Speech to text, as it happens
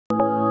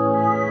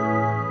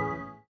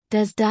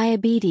Does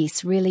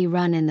diabetes really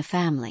run in the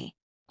family?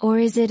 Or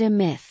is it a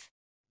myth?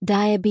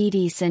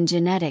 Diabetes and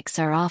genetics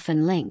are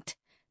often linked,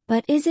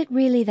 but is it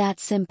really that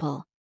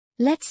simple?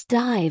 Let's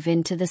dive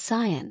into the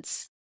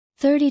science.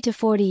 30 to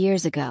 40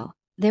 years ago,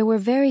 there were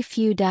very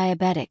few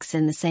diabetics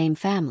in the same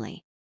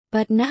family.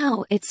 But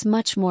now it's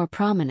much more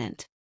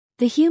prominent.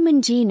 The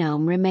human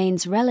genome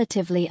remains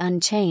relatively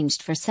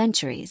unchanged for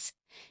centuries,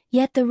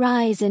 yet the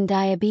rise in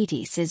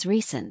diabetes is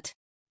recent.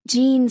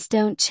 Genes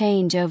don't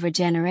change over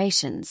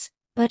generations,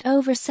 but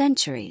over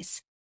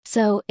centuries.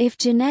 So, if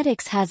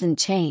genetics hasn't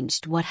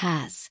changed, what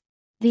has?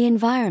 The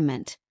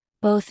environment,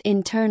 both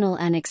internal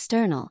and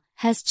external,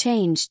 has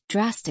changed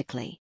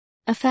drastically.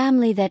 A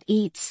family that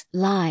eats,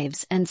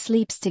 lives, and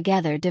sleeps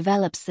together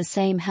develops the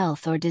same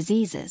health or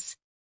diseases.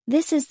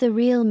 This is the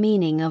real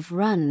meaning of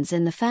runs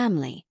in the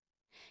family.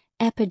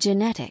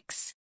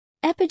 Epigenetics.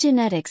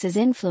 Epigenetics is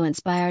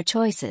influenced by our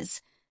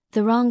choices.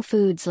 The wrong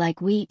foods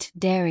like wheat,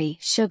 dairy,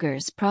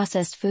 sugars,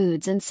 processed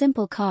foods, and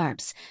simple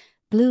carbs,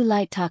 blue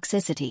light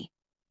toxicity,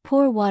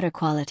 poor water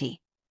quality,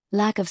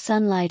 lack of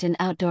sunlight and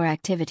outdoor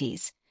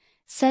activities,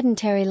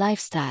 sedentary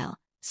lifestyle,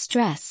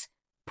 stress,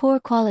 poor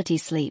quality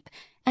sleep,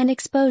 and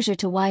exposure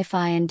to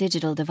Wi-Fi and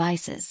digital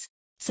devices.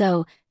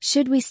 So,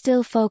 should we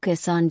still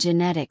focus on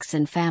genetics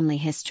and family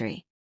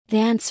history? The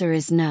answer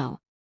is no.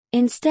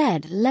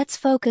 Instead, let's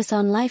focus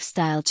on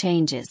lifestyle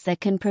changes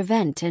that can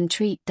prevent and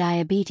treat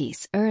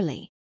diabetes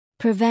early.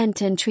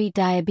 Prevent and treat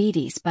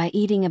diabetes by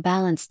eating a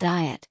balanced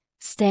diet,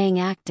 staying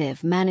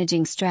active,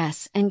 managing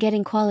stress, and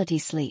getting quality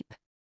sleep.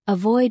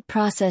 Avoid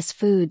processed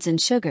foods and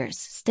sugars,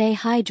 stay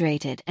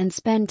hydrated, and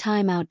spend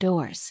time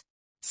outdoors.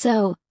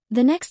 So,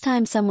 the next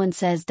time someone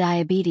says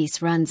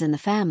diabetes runs in the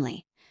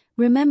family,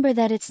 remember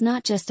that it's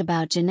not just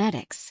about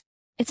genetics.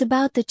 It's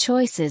about the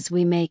choices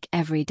we make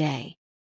every day.